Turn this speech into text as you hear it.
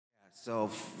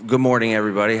Good morning,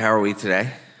 everybody. How are we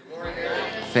today? Good morning.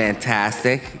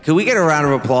 Fantastic. Can we get a round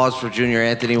of applause for Junior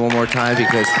Anthony one more time?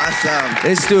 Because awesome.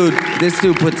 This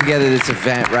dude put together this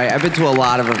event, right? I've been to a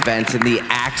lot of events, and the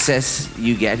access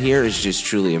you get here is just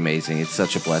truly amazing. It's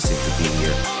such a blessing to be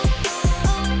here.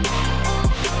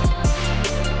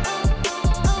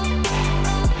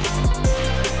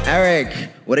 Eric,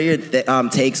 what are your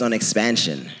takes on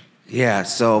expansion? Yeah,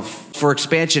 so for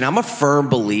expansion, I'm a firm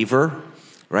believer,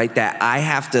 right, that I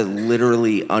have to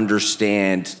literally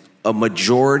understand a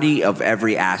majority of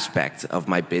every aspect of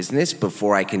my business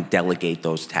before I can delegate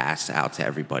those tasks out to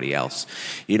everybody else.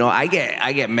 You know, I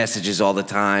get messages all the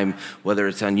time, whether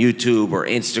it's on YouTube or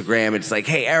Instagram. It's like,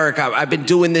 hey, Eric, I've been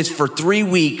doing this for 3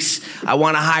 weeks. I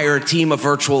want to hire a team of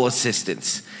virtual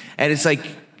assistants. And it's like,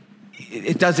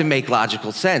 it doesn't make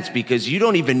logical sense because you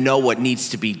don't even know what needs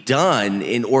to be done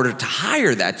in order to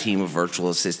hire that team of virtual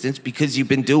assistants because you've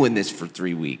been doing this for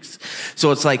 3 weeks.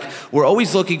 So it's like we're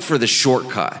always looking for the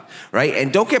shortcut, right?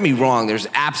 And don't get me wrong, there's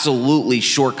absolutely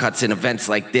shortcuts in events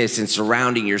like this and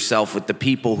surrounding yourself with the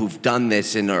people who've done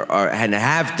this and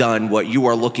have done what you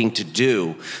are looking to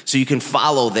do so you can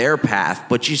follow their path,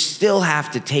 but you still have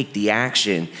to take the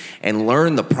action and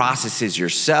learn the processes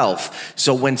yourself.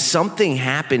 So when something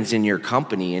happens in your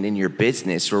company and in your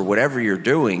business or whatever you're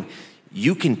doing,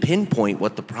 you can pinpoint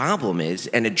what the problem is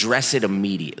and address it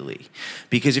immediately.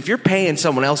 Because if you're paying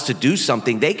someone else to do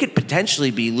something, they could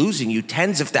potentially be losing you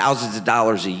tens of thousands of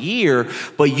dollars a year,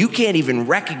 but you can't even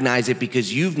recognize it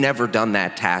because you've never done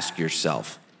that task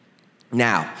yourself.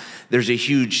 Now, there's a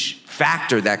huge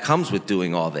factor that comes with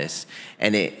doing all this,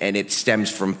 and it stems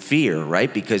from fear,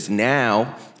 right? Because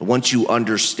now, once you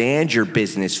understand your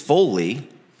business fully,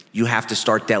 you have to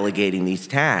start delegating these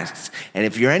tasks. And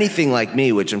if you're anything like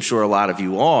me, which I'm sure a lot of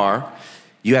you are,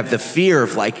 you have the fear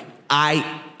of like,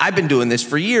 I've been doing this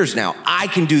for years now. I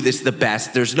can do this the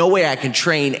best. There's no way I can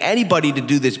train anybody to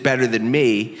do this better than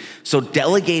me. So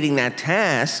delegating that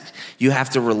task, you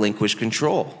have to relinquish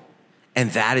control. And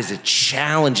that is a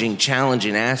challenging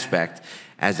aspect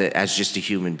as just a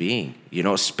human being, you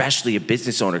know, especially a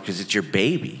business owner because it's your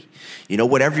baby. You know,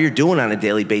 whatever you're doing on a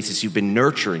daily basis, you've been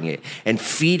nurturing it and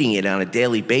feeding it on a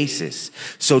daily basis.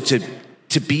 So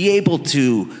to be able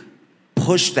to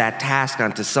push that task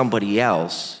onto somebody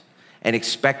else and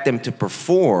expect them to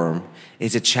perform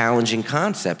is a challenging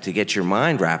concept to get your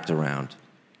mind wrapped around.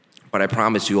 But I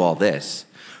promise you all this,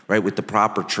 right? With the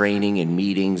proper training and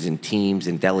meetings and teams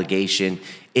and delegation,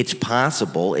 it's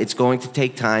possible. It's going to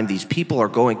take time. These people are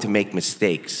going to make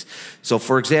mistakes. So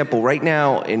for example, right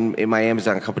now in my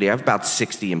Amazon company, I have about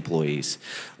 60 employees,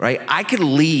 right? I could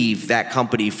leave that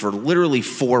company for literally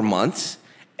 4 months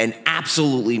and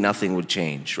absolutely nothing would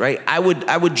change, right? I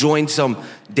would join some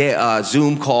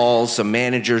Zoom calls, some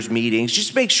managers meetings,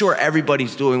 just make sure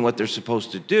everybody's doing what they're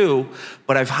supposed to do.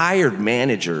 But I've hired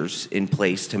managers in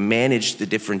place to manage the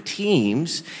different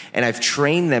teams, and I've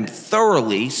trained them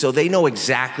thoroughly so they know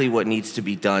exactly what needs to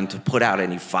be done to put out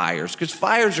any fires, because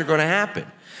fires are gonna happen.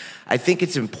 I think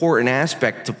it's an important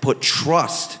aspect to put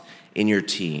trust in your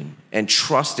team and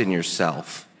trust in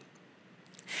yourself.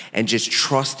 And just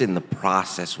trust in the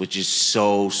process, which is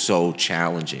so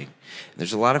challenging.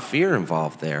 There's a lot of fear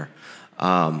involved there.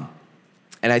 And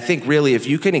I think really if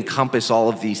you can encompass all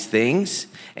of these things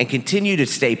and continue to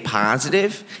stay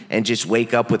positive and just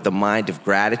wake up with the mind of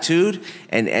gratitude,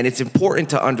 and it's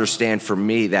important to understand for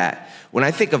me that when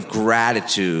I think of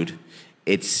gratitude,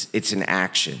 it's an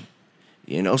action.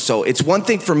 You know, so it's one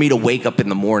thing for me to wake up in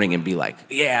the morning and be like,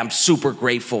 yeah, I'm super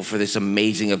grateful for this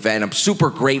amazing event. I'm super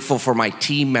grateful for my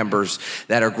team members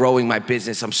that are growing my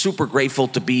business. I'm super grateful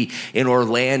to be in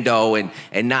Orlando and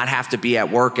not have to be at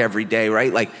work every day,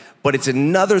 right? Like, but it's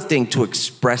another thing to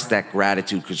express that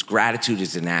gratitude because gratitude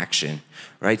is an action,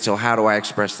 right? So how do I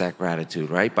express that gratitude,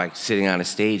 right? By sitting on a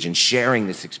stage and sharing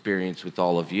this experience with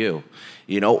all of you,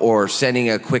 you know, or sending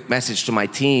a quick message to my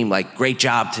team like, great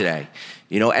job today.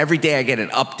 You know, every day I get an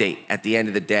update at the end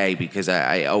of the day because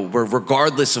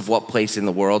regardless of what place in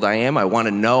the world I am, I want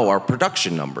to know our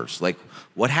production numbers, like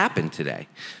what happened today.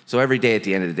 So every day at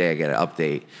the end of the day, I get an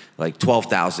update, like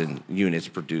 12,000 units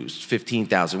produced,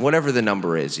 15,000, whatever the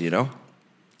number is, you know?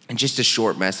 And just a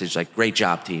short message like, great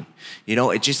job, team. You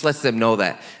know, it just lets them know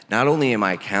that not only am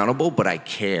I accountable, but I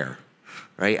care.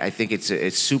 right? I think it's a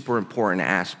super important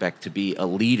aspect to be a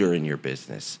leader in your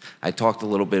business. I talked a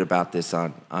little bit about this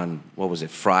on what was it,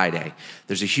 Friday.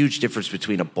 There's a huge difference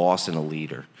between a boss and a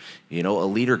leader. You know, a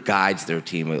leader guides their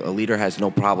team. A leader has no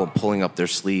problem pulling up their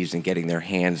sleeves and getting their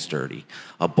hands dirty.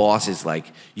 A boss is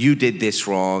like, you did this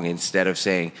wrong, instead of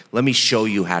saying, let me show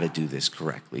you how to do this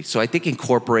correctly. So I think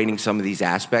incorporating some of these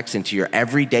aspects into your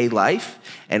everyday life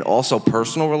and also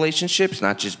personal relationships,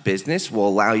 not just business, will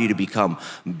allow you to become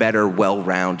better,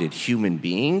 well-rounded human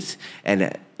beings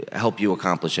and help you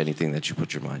accomplish anything that you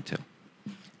put your mind to.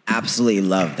 Absolutely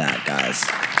love that, guys.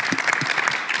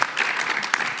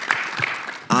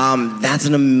 That's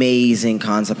an amazing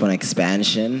concept on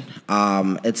expansion.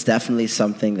 It's definitely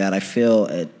something that I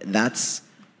feel that's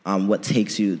what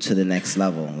takes you to the next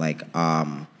level.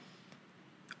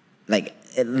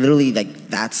 It literally,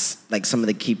 that's like some of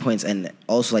the key points, and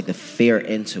also like the fear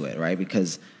into it, right?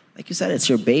 Because like you said, it's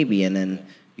your baby, and then,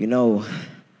 you know,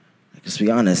 let's be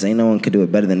honest, ain't no one could do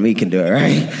it better than we can do it,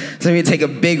 right? So you take a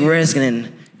big risk, and then,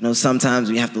 you know,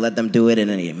 sometimes we have to let them do it, and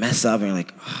then you mess up, and you're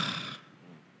like, oh.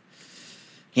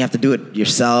 You have to do it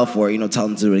yourself, or, you know, tell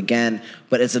them to do it again.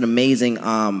 But it's an amazing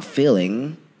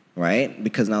feeling, right?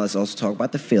 Because now let's also talk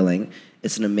about the feeling.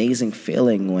 It's an amazing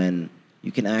feeling when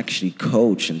you can actually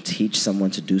coach and teach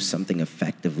someone to do something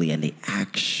effectively and they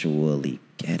actually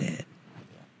get it.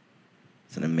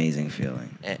 It's an amazing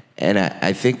feeling. And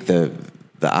I think the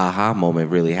aha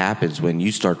moment really happens when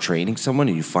you start training someone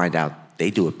and you find out they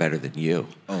do it better than you.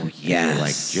 Oh,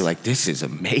 yes. You're like, this is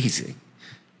amazing,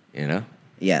 you know?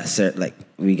 Yeah, sir. Like,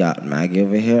 we got Maggie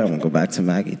over here. I'm going to go back to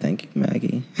Maggie. Thank you,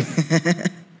 Maggie.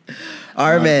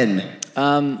 Armin.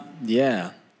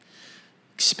 Yeah.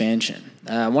 Expansion.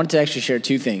 I wanted to actually share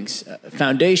two things.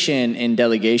 Foundation and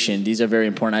delegation, these are very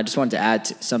important. I just wanted to add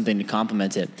something to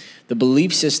complement it. The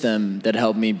belief system that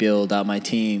helped me build out my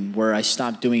team, where I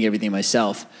stopped doing everything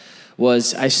myself,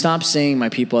 was I stopped seeing my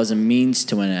people as a means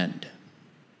to an end.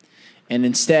 And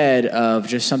instead of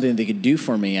just something they could do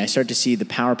for me, I started to see the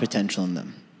power potential in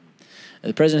them.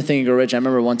 The president of Think and Grow Rich, I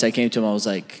remember once I came to him, I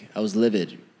was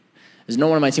livid. There's no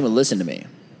one on my team would listen to me.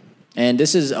 And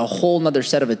this is a whole nother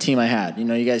set of a team I had. You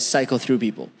know, you guys cycle through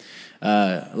people.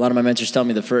 A lot of my mentors tell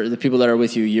me the people that are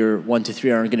with you, year 1 to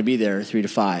 3 aren't going to be there, 3 to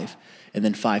 5, and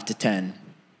then 5 to 10.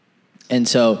 And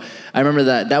so I remember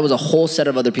that was a whole set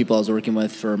of other people I was working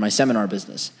with for my seminar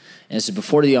business. And this is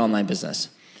before the online business.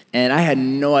 And I had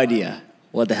no idea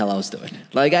what the hell I was doing.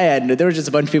 Like, there was just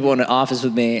a bunch of people in the office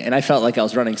with me, and I felt like I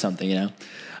was running something, you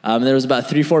know. There was about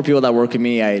 3-4 people that worked with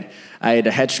me. I had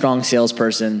a headstrong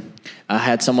salesperson. I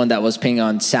had someone that was paying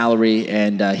on salary,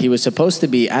 and he was supposed to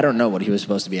be, I don't know what he was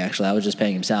supposed to be, actually. I was just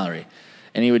paying him salary.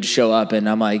 And he would show up, and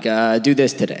I'm like, do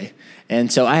this today. And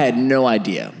so I had no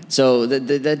idea. So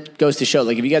that goes to show,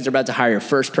 like, if you guys are about to hire your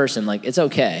first person, like, it's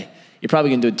okay. You're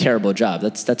probably gonna do a terrible job.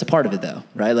 That's a part of it, though,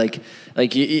 right? Like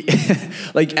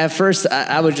at first,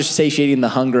 I was just satiating the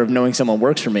hunger of knowing someone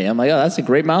works for me. I'm like, oh, that's a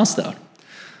great milestone,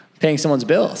 paying someone's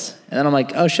bills. And then I'm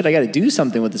like, oh shit, I got to do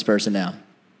something with this person now.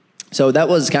 So that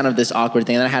was kind of this awkward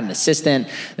thing. And then I had an assistant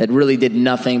that really did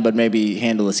nothing but maybe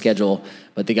handle a schedule,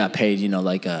 but they got paid, you know,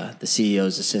 like the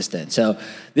CEO's assistant. So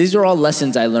these are all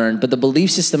lessons I learned. But the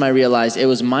belief system, I realized it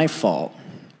was my fault.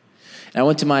 And I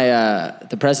went to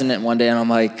the president one day, and I'm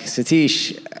like,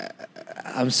 Satish,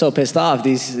 I'm so pissed off.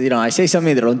 These, you know, I say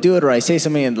something, they don't do it, or I say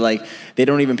something and like they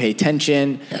don't even pay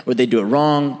attention, or they do it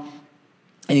wrong.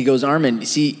 And he goes, Armin,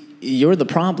 see, you're the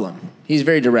problem. He's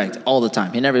very direct all the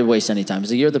time. He never wastes any time.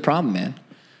 He's like, you're the problem, man.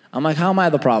 I'm like, how am I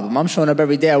the problem? I'm showing up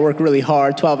every day. I work really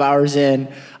hard, 12 hours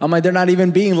in. I'm like, they're not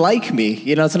even being like me.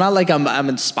 You know, it's not like I'm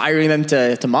inspiring them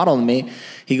to model me.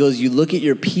 He goes, you look at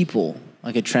your people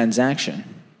like a transaction.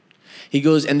 He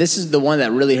goes, and this is the one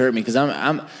that really hurt me, because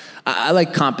I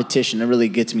like competition. It really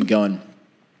gets me going.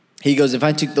 He goes, if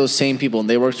I took those same people and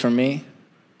they worked for me,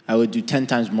 I would do 10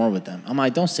 times more with them. I'm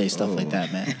like, don't say stuff like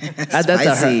that, man.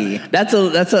 That's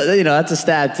a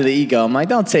stab to the ego. I'm like,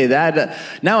 don't say that.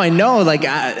 Now I know, like,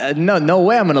 no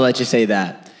way I'm gonna let you say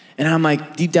that. And I'm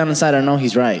like, deep down inside, I know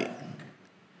he's right.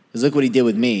 Because look what he did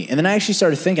with me. And then I actually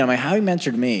started thinking, I'm like, how he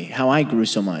mentored me, how I grew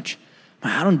so much.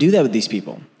 I don't do that with these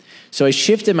people. So I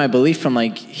shifted my belief from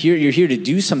like, you're here to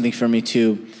do something for me,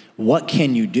 to what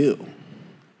can you do?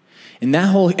 And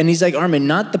he's like, Armin,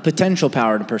 not the potential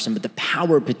power in a person, but the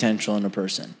power potential in a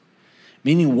person.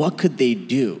 Meaning, what could they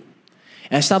do?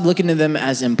 And I stopped looking at them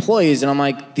as employees, and I'm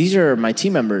like, these are my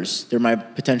team members. They're my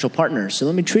potential partners, so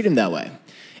let me treat them that way.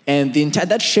 And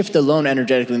that shift alone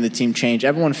energetically in the team changed.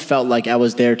 Everyone felt like I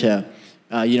was there to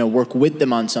work with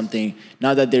them on something,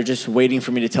 not that they're just waiting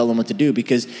for me to tell them what to do.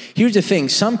 Because here's the thing,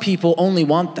 some people only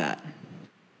want that.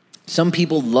 Some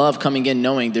people love coming in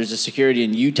knowing there's a security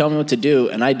and you tell me what to do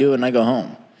and I do it and I go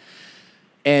home.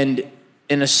 And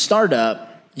in a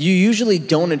startup, you usually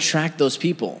don't attract those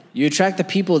people. You attract the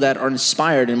people that are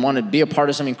inspired and want to be a part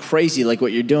of something crazy like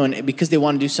what you're doing because they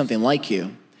want to do something like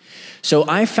you. So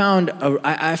I found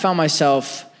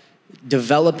myself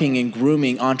developing and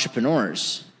grooming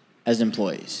entrepreneurs as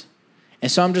employees. And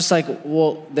so I'm just like,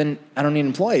 well, then I don't need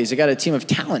employees. I got a team of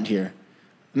talent here.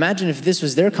 Imagine if this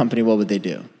was their company, what would they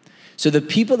do? So the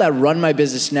people that run my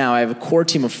business now, I have a core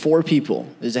team of 4 people.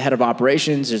 There's a head of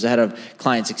operations, there's a head of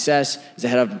client success, there's a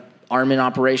head of Armin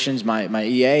operations, my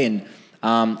EA,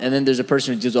 and then there's a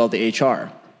person who does all the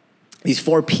HR. These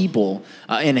 4 people,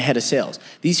 and a head of sales.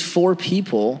 These 4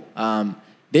 people,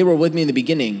 they were with me in the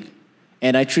beginning,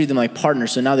 and I treated them like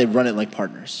partners, so now they run it like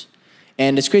partners.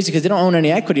 And it's crazy because they don't own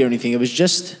any equity or anything. It was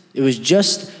just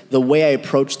the way I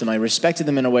approached them. I respected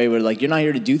them in a way where, like, you're not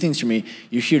here to do things for me,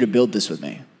 you're here to build this with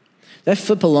me. That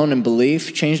flip alone in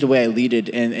belief changed the way I leaded,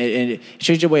 and it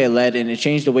changed the way I led, and it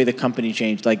changed the way the company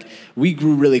changed. Like, we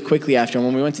grew really quickly after. And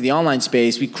when we went to the online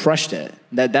space, we crushed it.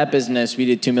 That business, we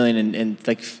did $2 million in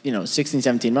 16,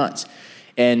 17 months.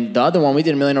 And the other one, we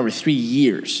did $1 million over 3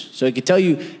 years. So I could tell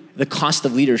you the cost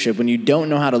of leadership when you don't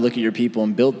know how to look at your people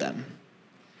and build them.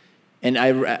 And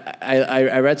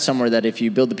I read somewhere that if you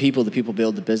build the people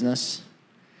build the business.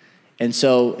 And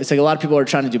so it's like a lot of people are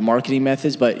trying to do marketing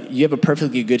methods, but you have a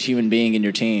perfectly good human being in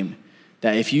your team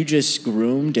that if you just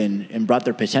groomed and brought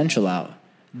their potential out,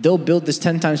 they'll build this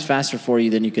 10 times faster for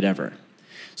you than you could ever.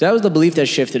 So that was the belief that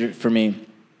shifted for me.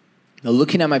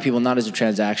 Looking at my people not as a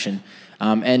transaction,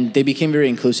 and they became very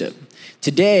inclusive.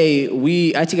 Today,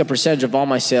 I take a percentage of all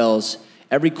my sales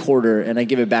every quarter, and I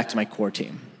give it back to my core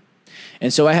team.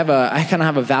 And so I kind of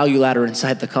have a value ladder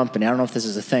inside the company. I don't know if this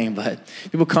is a thing, but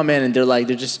people come in and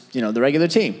they're just, the regular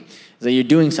team. It's like, you're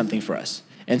doing something for us.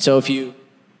 And so if you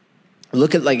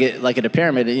look at like at a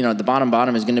pyramid, the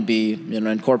bottom is going to be,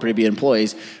 in corporate, be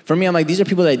employees. For me, I'm like, these are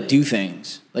people that do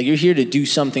things. Like, you're here to do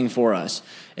something for us.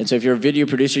 And so if you're a video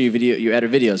producer, you edit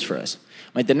videos for us.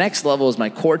 Like, the next level is my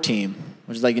core team,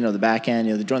 which is like, the back end.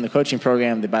 They join the coaching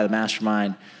program, they buy the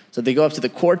mastermind. So they go up to the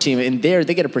core team, and there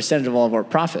they get a percentage of all of our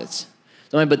profits.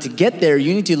 But to get there,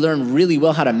 you need to learn really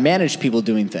well how to manage people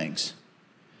doing things.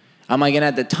 I'm like, and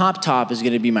at the top is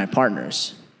going to be my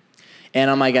partners.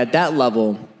 And I'm like, at that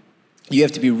level, you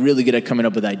have to be really good at coming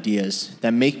up with ideas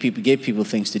that give people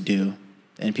things to do,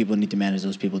 and people need to manage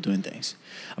those people doing things.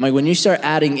 I'm like, when you start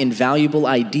adding invaluable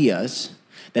ideas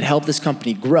that help this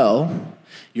company grow,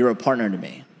 you're a partner to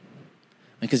me.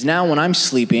 Because now when I'm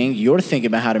sleeping, you're thinking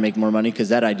about how to make more money because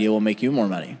that idea will make you more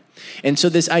money. And so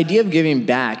this idea of giving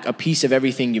back a piece of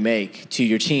everything you make to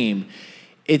your team,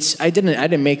 I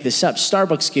didn't make this up.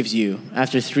 Starbucks gives you,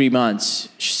 after 3 months,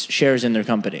 shares in their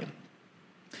company.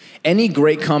 Any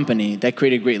great company that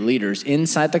created great leaders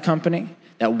inside the company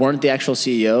that weren't the actual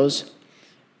CEOs,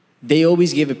 they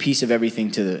always give a piece of everything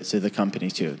to the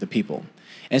company, to the people.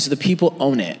 And so the people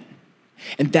own it.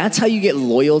 And that's how you get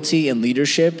loyalty and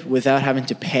leadership without having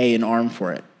to pay an arm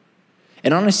for it.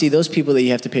 And honestly, those people that you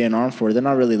have to pay an arm for, they're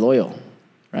not really loyal,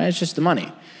 right? It's just the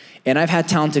money. And I've had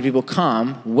talented people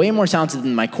come, way more talented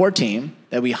than my core team,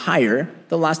 that we hire,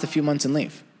 they'll last a few months and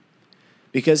leave.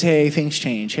 Because, hey, things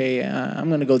change. Hey, I'm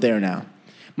going to go there now.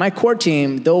 My core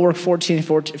team, they'll work 14,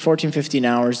 15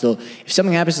 hours. If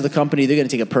something happens to the company, they're going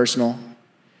to take it personal.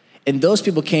 And those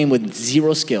people came with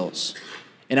 0 skills.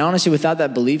 And honestly, without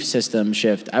that belief system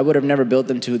shift, I would have never built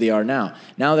them to who they are now.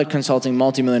 Now they're consulting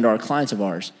multi-million-dollar clients of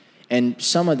ours. And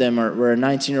some of them were a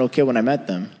 19-year-old kid when I met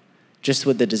them, just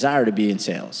with the desire to be in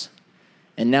sales.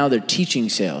 And now they're teaching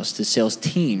sales to sales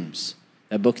teams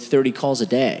that book 30 calls a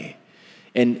day.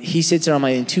 And he sits there, I'm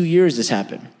like, in 2 years this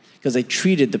happened, because I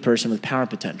treated the person with power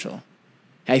potential.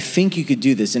 I think you could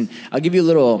do this. And I'll do a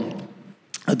little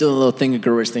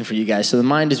thingamajigger thing for you guys. So the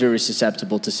mind is very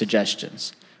susceptible to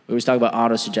suggestions. We always talk about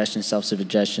auto-suggestion,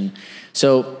 self-suggestion.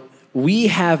 So we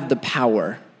have the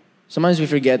power. Sometimes we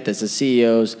forget this as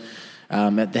CEOs,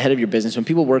 at the head of your business. When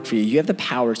people work for you, you have the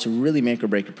power to really make or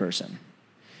break a person.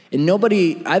 And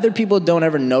either people don't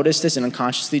ever notice this and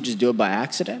unconsciously just do it by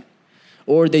accident,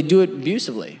 or they do it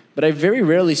abusively. But I've very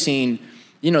rarely seen,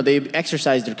 they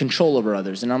exercise their control over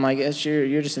others. And I'm like,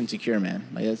 you're just insecure, man.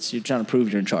 Like, you're trying to prove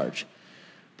you're in charge.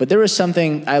 But there was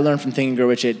something I learned from Think and Grow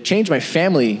Rich. It changed my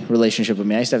family relationship with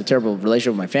me. I used to have a terrible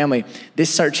relationship with my family. This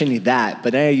started changing that,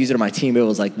 but then I used it on my team. It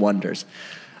was like wonders.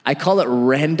 I just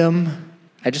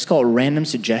call it random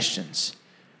suggestions,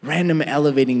 random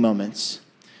elevating moments.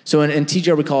 So in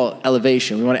TGR, we call it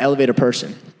elevation. We want to elevate a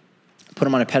person, put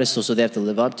them on a pedestal so they have to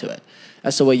live up to it.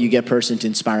 That's the way you get a person to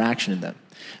inspire action in them.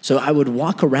 So I would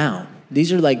walk around.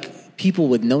 These are like people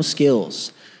with no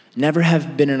skills, never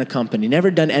have been in a company, never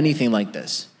done anything like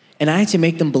this. And I had to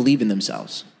make them believe in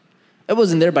themselves. It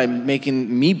wasn't there by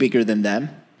making me bigger than them.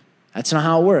 That's not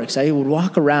how it works. I would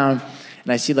walk around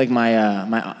and I see like my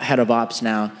head of ops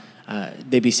now,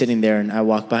 they'd be sitting there and I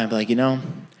walk by and be like, you know,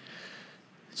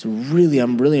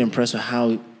 I'm really impressed with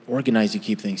how organized you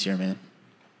keep things here, man.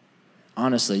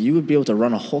 Honestly, you would be able to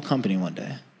run a whole company one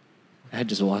day. I'd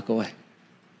just walk away.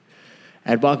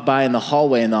 I'd walk by in the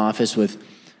hallway in the office with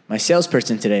my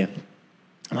salesperson today.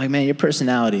 I'm like, man, your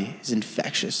personality is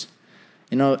infectious.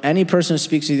 You know, any person who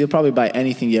speaks to you, they'll probably buy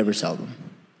anything you ever sell them.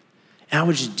 And I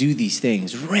would just do these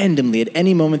things randomly at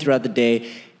any moment throughout the day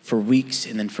for weeks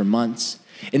and then for months.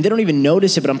 And they don't even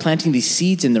notice it, but I'm planting these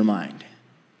seeds in their mind.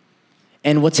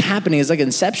 And what's happening is like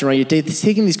Inception, right? You're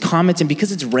taking these comments, and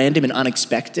because it's random and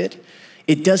unexpected,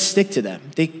 it does stick to them.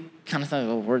 They kind of thought,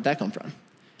 well, where'd that come from?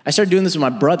 I started doing this with my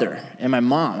brother and my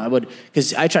mom.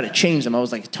 Because I try to change them. I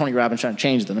was like Tony Robbins trying to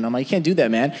change them. And I'm like, you can't do that,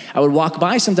 man. I would walk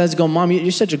by sometimes and go, Mom,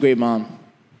 you're such a great mom.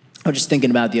 I was just thinking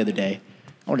about it the other day.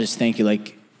 I want to just thank you.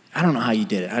 Like, I don't know how you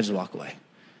did it. I just walk away.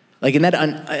 Like, in that,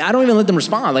 I don't even let them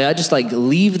respond. Like, I just like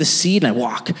leave the seed and I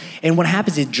walk. And what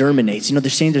happens, it germinates. You know, they're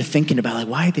saying they're thinking about like,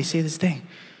 why did they say this thing?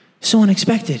 So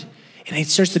unexpected. And it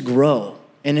starts to grow.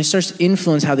 And it starts to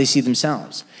influence how they see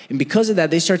themselves. And because of that,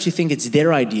 they start to think it's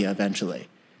their idea eventually.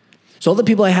 So all the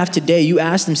people I have today, you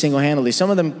ask them single-handedly.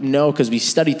 Some of them know because we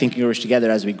studied Thinking Yours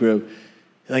together as we grew.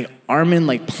 Like, Armin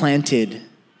like planted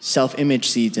self-image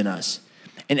seeds in us.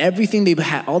 And everything they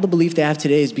had, all the belief they have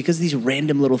today is because of these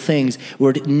random little things where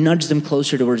it nudged them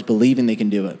closer towards believing they can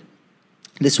do it.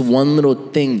 This one little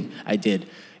thing I did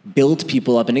built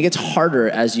people up, and it gets harder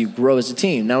as you grow as a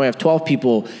team. Now we have 12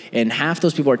 people, and half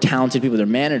those people are talented people. They're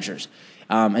managers.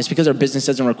 It's because our business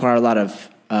doesn't require a lot of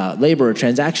labor or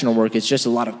transactional work. It's just a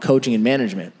lot of coaching and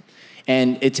management.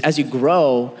 And it's as you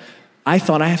grow, I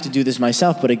thought I have to do this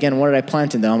myself, but again, what did I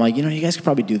plant in them? I'm like, you know, you guys could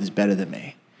probably do this better than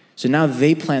me. So now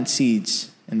they plant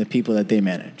seeds in the people that they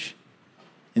manage.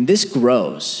 And this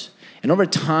grows. And over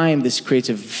time, this creates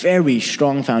a very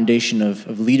strong foundation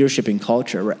of leadership and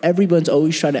culture where everyone's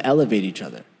always trying to elevate each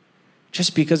other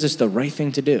just because it's the right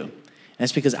thing to do. And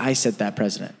that's because I set that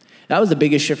precedent. That was the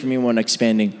biggest shift for me when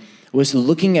expanding, was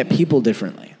looking at people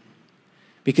differently.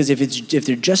 Because if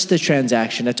they're just the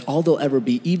transaction, that's all they'll ever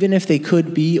be, even if they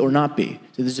could be or not be.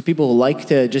 So there's the people who like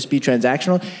to just be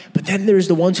transactional, but then there's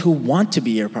the ones who want to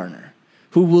be your partner,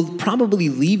 who will probably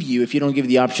leave you if you don't give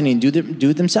the opportunity and do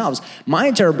it themselves. My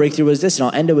entire breakthrough was this, and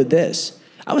I'll end it with this.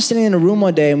 I was sitting in a room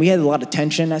one day, and we had a lot of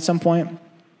tension at some point,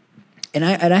 and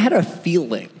I had a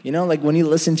feeling, you know, like when you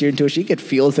listen to your intuition, you could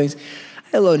feel things.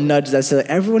 I had a little nudge that said,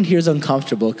 everyone here is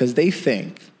uncomfortable because they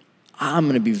think, I'm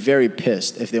going to be very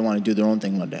pissed if they want to do their own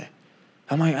thing one day.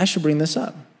 I'm like, I should bring this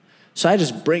up. So I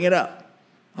just bring it up.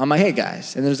 I'm like, hey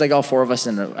guys, and there's like all four of us,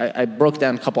 and I broke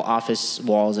down a couple office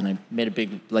walls, and I made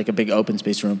a big open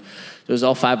space room. There was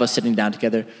all five of us sitting down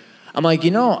together. I'm like,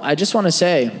 you know, I just want to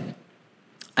say,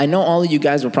 I know all of you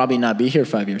guys will probably not be here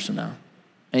 5 years from now,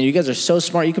 and you guys are so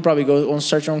smart, you could probably go and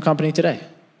start your own company today.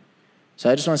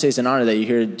 So I just want to say it's an honor that you're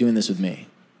here doing this with me.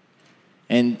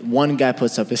 And one guy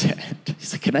puts up his hand.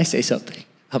 He's like, can I say something?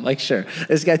 I'm like, sure.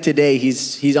 This guy today,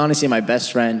 he's honestly my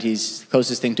best friend. He's the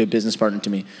closest thing to a business partner to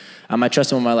me. I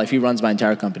trust him with my life. He runs my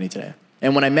entire company today.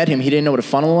 And when I met him, he didn't know what a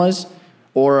funnel was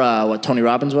or what Tony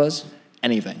Robbins was,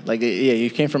 anything. Like, yeah, he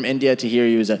came from India to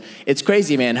here. It's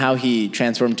crazy, man, how he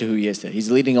transformed to who he is today.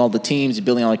 He's leading all the teams,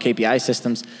 building all the KPI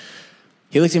systems.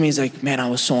 He looked at me, he's like, man, I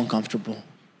was so uncomfortable.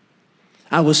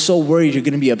 I was so worried you're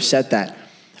going to be upset that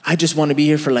I just want to be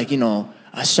here for like, you know,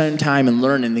 a certain time and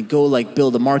learn and then go like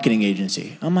build a marketing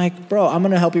agency. I'm like, bro, I'm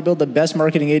going to help you build the best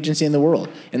marketing agency in the world.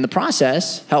 In the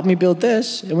process, help me build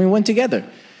this. And we went together.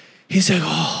 He's like,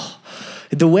 oh,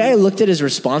 the way I looked at his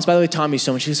response, by the way, taught me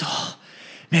so much. He goes, oh,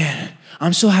 man,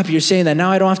 I'm so happy you're saying that.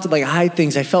 Now I don't have to like hide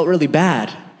things. I felt really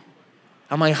bad.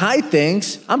 I'm like, hide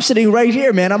things? I'm sitting right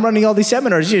here, man. I'm running all these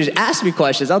seminars. You just ask me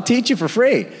questions. I'll teach you for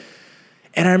free.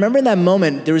 And I remember in that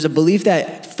moment, there was a belief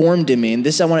that formed in me. And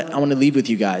this I want to leave with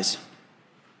you guys.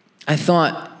 I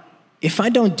thought, if I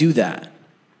don't do that,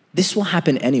 this will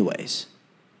happen anyways.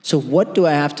 So what do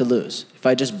I have to lose if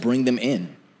I just bring them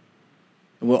in?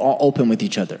 And we're all open with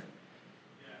each other.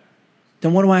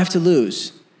 Then what do I have to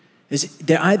lose?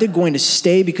 They're either going to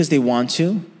stay because they want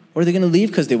to, or they're going to leave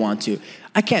because they want to.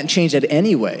 I can't change that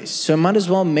anyways. So I might as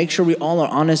well make sure we all are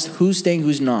honest who's staying,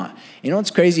 who's not. You know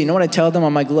what's crazy? You know what I tell them?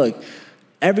 I'm like, look,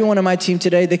 everyone on my team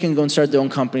today, they can go and start their own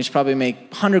companies, probably make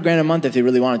 100 grand a month if they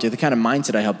really wanted to. The kind of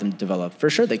mindset I helped them develop. For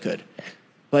sure they could.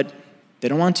 But they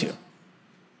don't want to.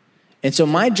 And so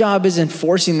my job isn't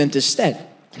forcing them to stay.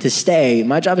 to stay.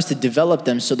 My job is to develop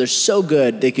them so they're so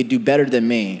good they could do better than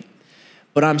me.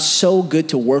 But I'm so good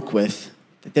to work with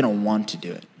that they don't want to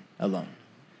do it alone.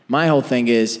 My whole thing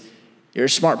is, you're a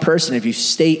smart person if you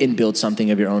stay and build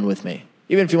something of your own with me.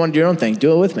 Even if you want to do your own thing,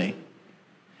 do it with me.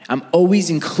 I'm always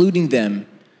including them,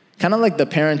 kind of like the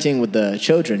parenting with the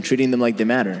children, treating them like they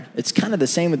matter. It's kind of the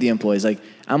same with the employees. Like,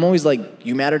 I'm always like,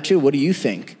 you matter too. What do you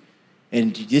think?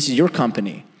 And this is your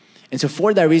company. And so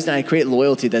for that reason, I create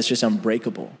loyalty that's just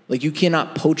unbreakable. Like, you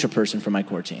cannot poach a person from my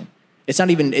core team. It's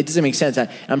not even, it doesn't make sense.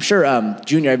 I'm sure,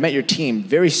 Junior, I've met your team,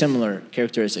 very similar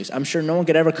characteristics. I'm sure no one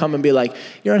could ever come and be like,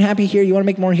 you're unhappy here, you want to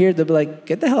make more here? They'll be like,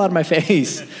 get the hell out of my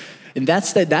face. And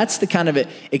that's the kind of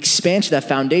expansion, that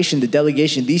foundation, the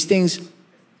delegation, these things,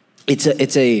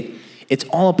 it's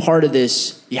all a part of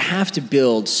this. You have to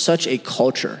build such a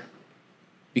culture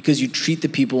because you treat the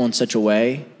people in such a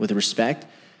way with respect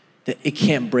that it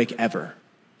can't break ever.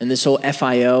 And this whole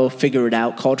FIO, figure it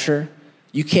out culture,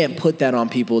 you can't put that on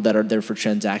people that are there for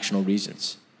transactional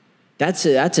reasons. That's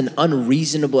an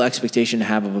unreasonable expectation to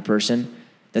have of a person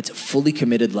that's fully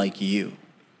committed like you.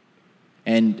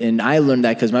 And I learned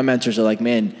that because my mentors are like,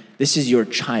 man, this is your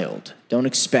child. Don't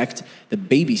expect the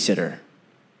babysitter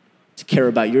to care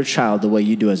about your child the way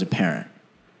you do as a parent.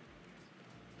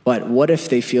 But what if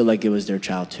they feel like it was their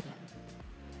child too?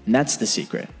 And that's the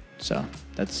secret. So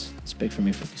that's big for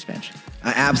me for expansion.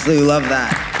 I absolutely love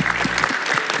that.